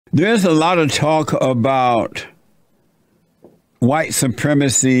There's a lot of talk about white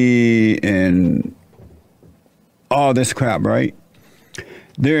supremacy and all this crap, right?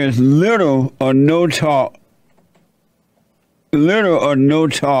 There is little or no talk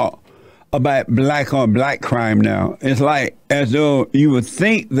about black on black crime now. It's like as though you would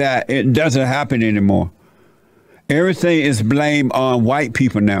think that it doesn't happen anymore. Everything is blamed on white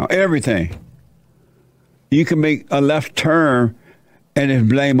people now. Everything. You can make a left turn and it's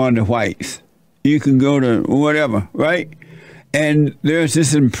blame on the whites. You can go to whatever, right? And there's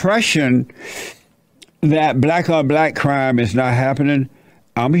this impression that black on black crime is not happening.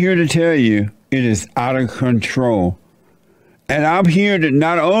 I'm here to tell you it is out of control. And I'm here to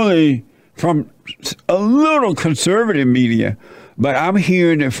not only from a little conservative media, but I'm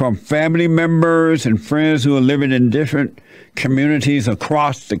hearing it from family members and friends who are living in different communities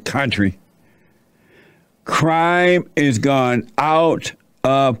across the country. Crime is gone out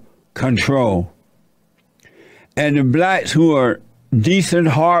of control. And the blacks who are decent,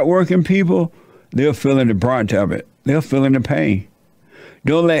 hardworking people, they're feeling the brunt of it. They're feeling the pain.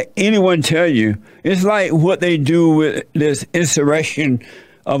 Don't let anyone tell you. It's like what they do with this insurrection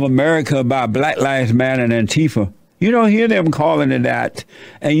of America by Black Lives Matter and Antifa. You don't hear them calling it that,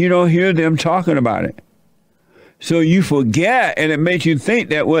 and you don't hear them talking about it. So you forget, and it makes you think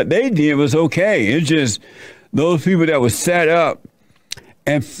that what they did was okay. It's just those people that were set up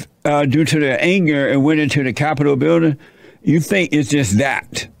and due to their anger and went into the Capitol building, you think it's just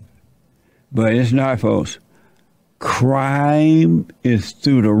that. But it's not, folks. Crime is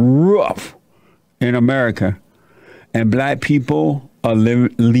through the roof in America, and black people are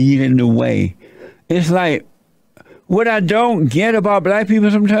leading the way. It's like, what I don't get about black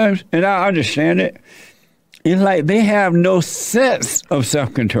people sometimes, and I understand it, it's like they have no sense of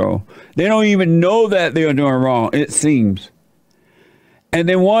self-control. They don't even know that they're doing wrong, it seems. And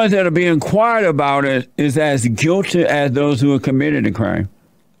the ones that are being quiet about it is as guilty as those who have committed the crime.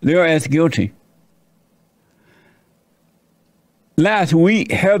 They're as guilty. Last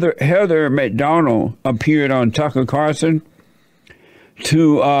week, Heather McDonald appeared on Tucker Carlson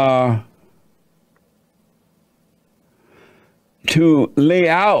to lay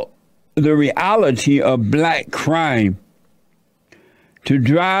out the reality of black crime, to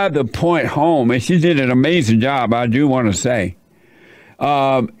drive the point home. And she did an amazing job, I do want to say.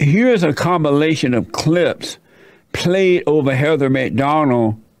 Here's a compilation of clips played over Heather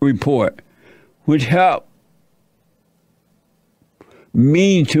McDonald report, which helped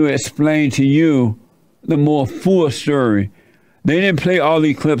me to explain to you the more full story. They didn't play all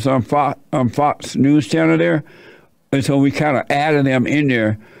these clips on Fox News Channel there, and so we kind of added them in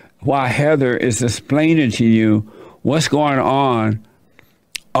there while Heather is explaining to you what's going on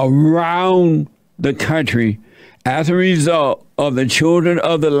around the country as a result of the children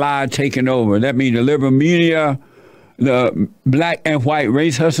of the lie taking over. That means the liberal media, the black and white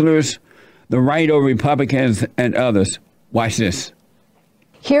race hustlers, the right-o Republicans, and others. Watch this.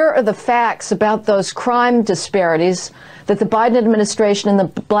 Here are the facts about those crime disparities that the Biden administration and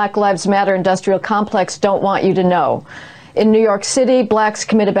the Black Lives Matter industrial complex don't want you to know. In New York City, blacks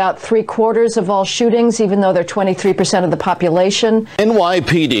commit about 3/4 of all shootings, even though they're 23% of the population.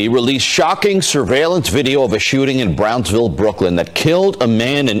 NYPD released shocking surveillance video of a shooting in Brownsville, Brooklyn, that killed a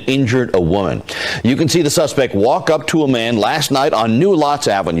man and injured a woman. You can see the suspect walk up to a man last night on New Lots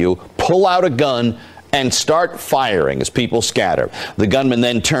Avenue, pull out a gun, and start firing as people scatter. The gunman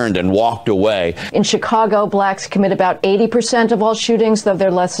then turned and walked away. In Chicago, blacks commit about 80% of all shootings, though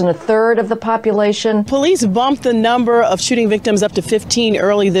they're less than a third of the population. Police bumped the number of shooting victims up to 15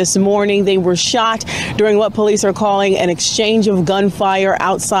 early this morning. They were shot during what police are calling an exchange of gunfire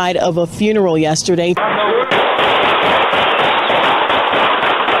outside of a funeral yesterday.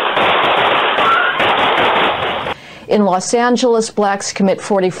 In Los Angeles, blacks commit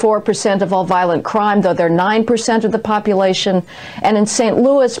 44% of all violent crime, though they're 9% of the population. And in St.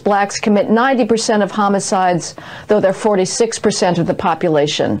 Louis, blacks commit 90% of homicides, though they're 46% of the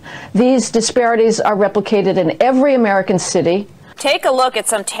population. These disparities are replicated in every American city. Take a look at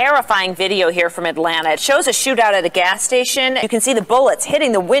some terrifying video here from Atlanta. It shows a shootout at a gas station. You can see the bullets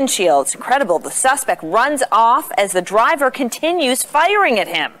hitting the windshield. It's incredible. The suspect runs off as the driver continues firing at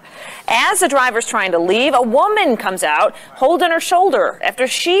him. As the driver's trying to leave, a woman comes out holding her shoulder after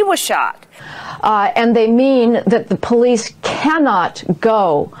she was shot. And they mean that the police cannot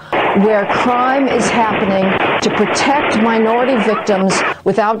go where crime is happening to protect minority victims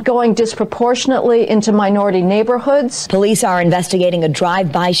without going disproportionately into minority neighborhoods. Police are investigating a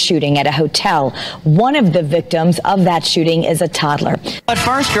drive-by shooting at a hotel. One of the victims of that shooting is a toddler. But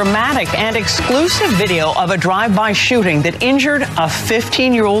first, dramatic and exclusive video of a drive-by shooting that injured a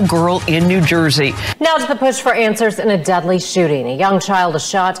 15-year-old girl in New Jersey. Now to the push for answers in a deadly shooting. A young child is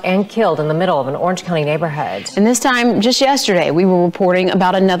shot and killed in the middle of an Orange County neighborhood. And this time, just yesterday, we were reporting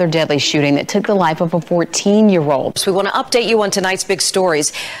about another deadly shooting that took the life of a 14-year-old. So we want to update you on tonight's big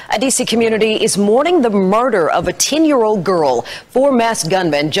stories. A D.C. community is mourning the murder of a 10-year-old girl. 4 masked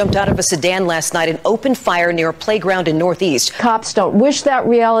gunmen jumped out of a sedan last night and opened fire near a playground in Northeast. Cops don't wish that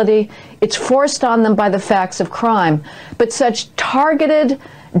reality. It's forced on them by the facts of crime. But such targeted,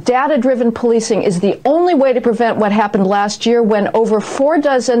 data-driven policing is the only way to prevent what happened last year when over 4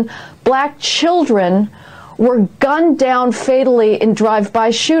 dozen black children were gunned down fatally in drive-by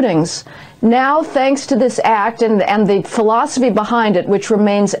shootings. Now, thanks to this act and the philosophy behind it, which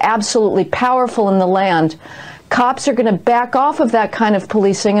remains absolutely powerful in the land, cops are going to back off of that kind of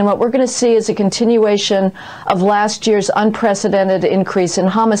policing, and what we're going to see is a continuation of last year's unprecedented increase in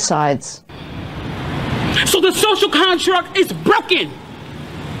homicides. So the social contract is broken.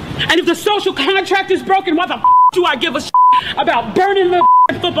 And if the social contract is broken, why the do I give a about burning the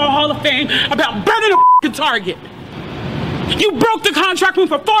Football Hall of Fame, about burning the Target? You broke the contract for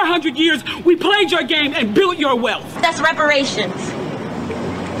 400 years. We played your game and built your wealth. That's reparations.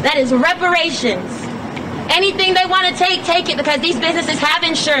 That is reparations. Anything they want to take it, because these businesses have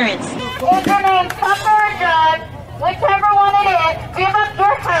insurance. If your name's Tucker or Judge, whichever one it is, give up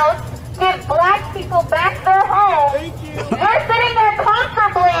your house, give black people back their home. You're sitting there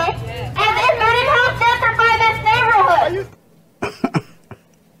comfortably, and then letting how gentrify this neighborhood.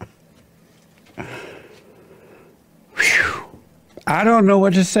 I don't know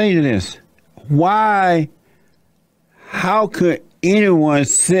what to say to this. Why? How could anyone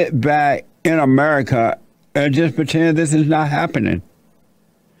sit back in America and just pretend this is not happening?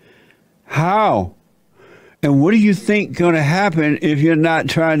 How? And what do you think going to happen if you're not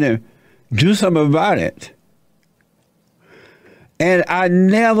trying to do something about it? And I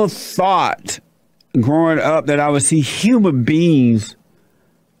never thought growing up that I would see human beings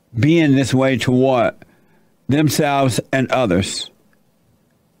being this way toward themselves and others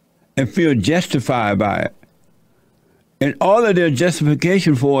and feel justified by it. And all of their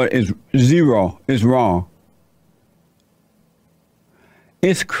justification for it is zero, is wrong.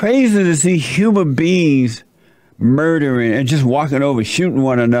 It's crazy to see human beings murdering and just walking over, shooting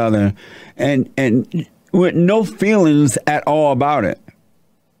one another, and with no feelings at all about it.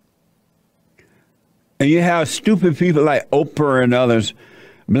 And you have stupid people like Oprah and others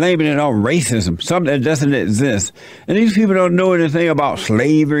blaming it on racism, something that doesn't exist. And these people don't know anything about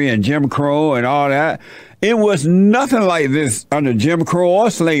slavery and Jim Crow and all that. It was nothing like this under Jim Crow or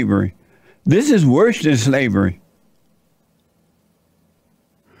slavery. This is worse than slavery.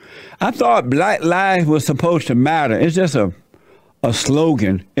 I thought Black lives was supposed to matter. It's just a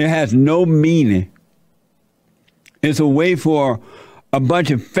slogan. It has no meaning. It's a way for a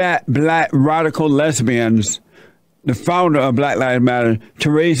bunch of fat, black, radical lesbians, the founder of Black Lives Matter,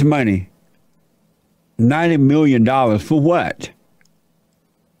 to raise money. $90 million for what?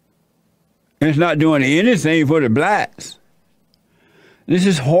 It's not doing anything for the blacks. This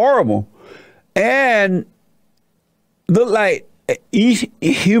is horrible. And look like each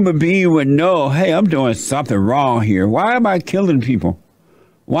human being would know, hey, I'm doing something wrong here. Why am I killing people?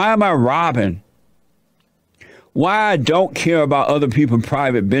 Why am I robbing? Why I don't care about other people's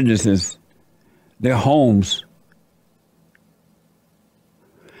private businesses, their homes.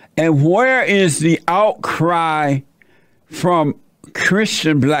 And where is the outcry from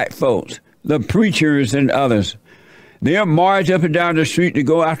Christian black folks, the preachers and others? They'll march up and down the street to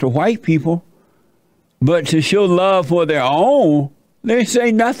go after white people, but to show love for their own, they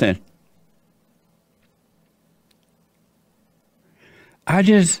say nothing.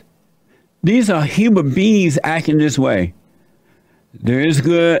 These are human beings acting this way. There is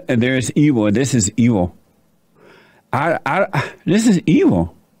good and there is evil, and this is evil. This is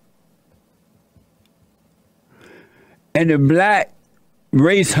evil. And the black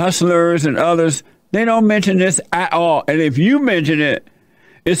race hustlers and others, they don't mention this at all. And if you mention it,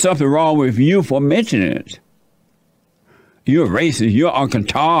 it's something wrong with you for mentioning it. You're racist. You're Uncle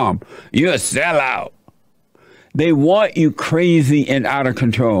Tom. You're a sellout. They want you crazy and out of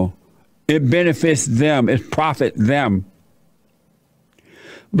control. It benefits them. It profits them.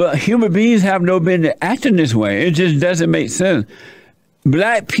 But human beings have no business acting this way. It just doesn't make sense.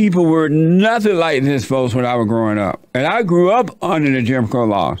 Black people were nothing like this, folks, when I was growing up. And I grew up under the Jim Crow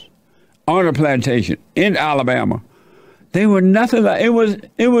laws, on a plantation in Alabama. They were nothing like, it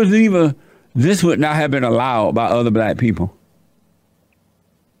was even, this would not have been allowed by other black people.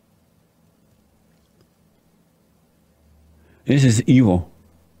 This is evil.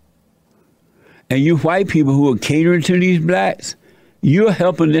 And you white people who are catering to these blacks, you're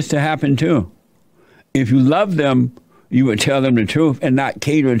helping this to happen too. If you love them, you would tell them the truth and not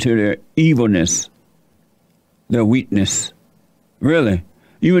cater to their evilness, their weakness. Really.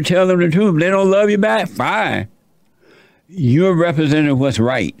 You would tell them the truth. If they don't love you back, fine. You're representing what's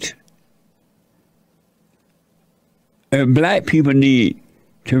right. And black people need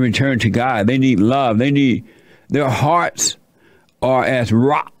to return to God. They need love. They need, their hearts are as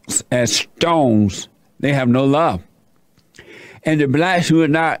rocks, as stones. They have no love. And the blacks who are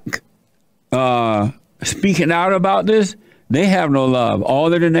not speaking out about this, they have no love.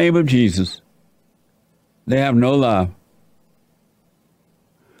 All in the name of Jesus. They have no love.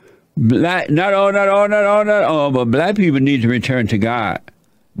 Black, not all, but black people need to return to God.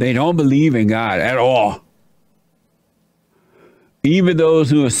 They don't believe in God at all. Even those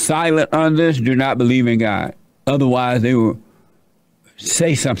who are silent on this do not believe in God. Otherwise, they will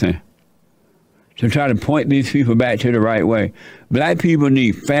say something to try to point these people back to the right way. Black people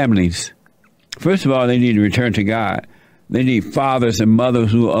need families. First of all, they need to return to God. They need fathers and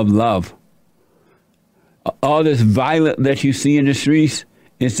mothers who are of love. All this violence that you see in the streets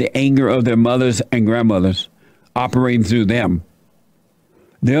is the anger of their mothers and grandmothers operating through them.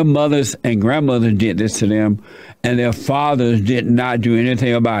 Their mothers and grandmothers did this to them, and their fathers did not do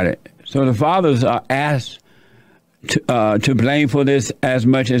anything about it. So the fathers are asked to blame for this as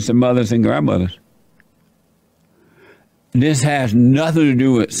much as the mothers and grandmothers. This has nothing to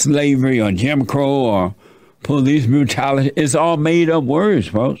do with slavery or Jim Crow or police brutality. It's all made up words,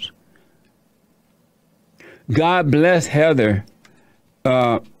 folks. God bless Heather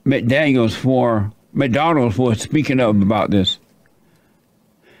McDonald for speaking up about this.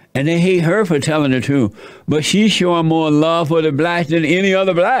 And they hate her for telling the truth. But she's showing more love for the blacks than any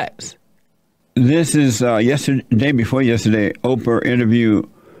other blacks. This is day before yesterday, Oprah interviewed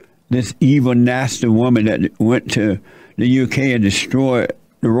this evil, nasty woman that went to the UK and destroyed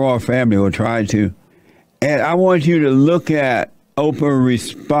the royal family, or tried to. And I want you to look at Oprah's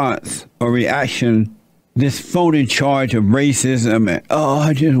response or reaction, this phony charge of racism and, oh,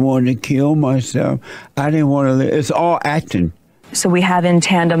 I just wanted to kill myself. I didn't want to live. It's all acting. So we have in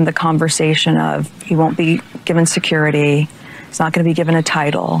tandem the conversation of he won't be given security. He's not going to be given a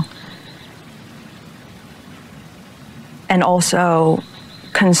title. And also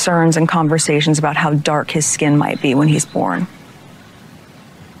concerns and conversations about how dark his skin might be when he's born.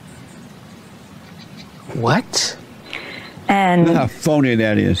 What? And look how phony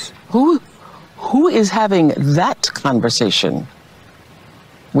that is. Who is having that conversation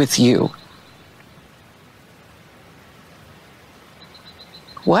with you?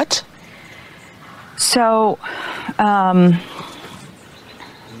 What? So,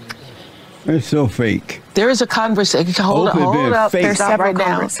 it's so fake. There is a conversation. Hold up. There's Stop right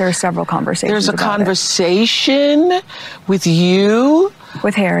now. There are several conversations. There's a about conversation with you,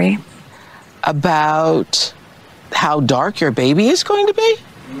 with Harry, about how dark your baby is going to be?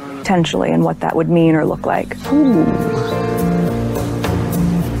 Potentially, and what that would mean or look like. Ooh.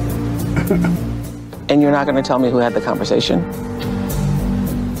 And you're not going to tell me who had the conversation?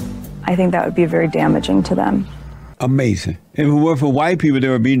 I think that would be very damaging to them. Amazing. If it were for white people,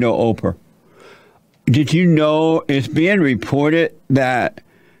 there would be no Oprah. Did you know it's being reported that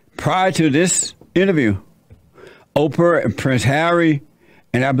prior to this interview, Oprah and Prince Harry,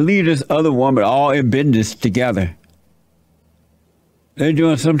 and I believe this other woman, all in business together. They're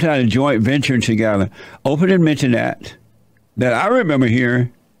doing some kind of joint venture together. Oprah didn't mention that I remember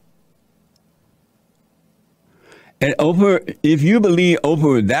hearing. And Oprah, if you believe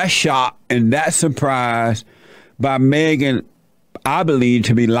Oprah was that shocked and that surprised by Meghan, I believe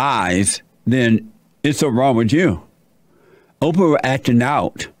to be lies, then it's so wrong with you. Oprah was acting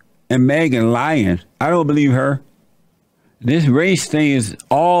out and Meghan lying. I don't believe her. This race thing is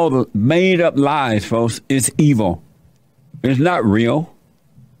all made up lies, folks. It's evil. It's not real.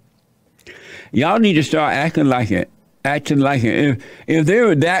 Y'all need to start acting like it. If they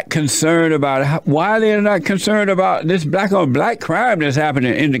were that concerned about it, why they're not concerned about this black on black crime that's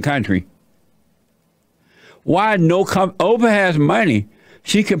happening in the country? Why Oprah has money.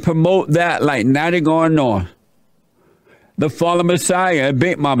 She can promote that like 90 going north. The fallen Messiah,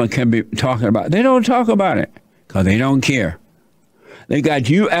 Big Mama can be talking about it. They don't talk about it because they don't care. They got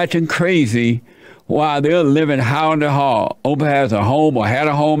you acting crazy while they're living high on the hog. Oprah has a home or had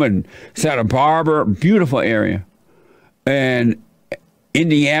a home in Santa Barbara, beautiful area. And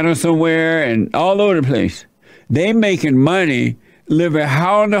Indiana somewhere and all over the place. They making money living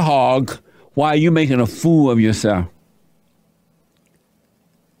high on the hog while you making a fool of yourself.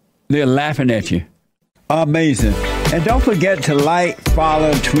 They're laughing at you. Amazing. And don't forget to like,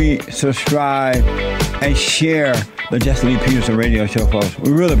 follow, tweet, subscribe, and share the Jesse Lee Peterson radio show, folks.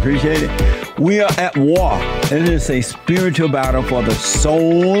 We really appreciate it. We are at war. It is a spiritual battle for the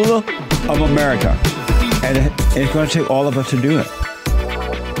soul of America. And it's going to take all of us to do it.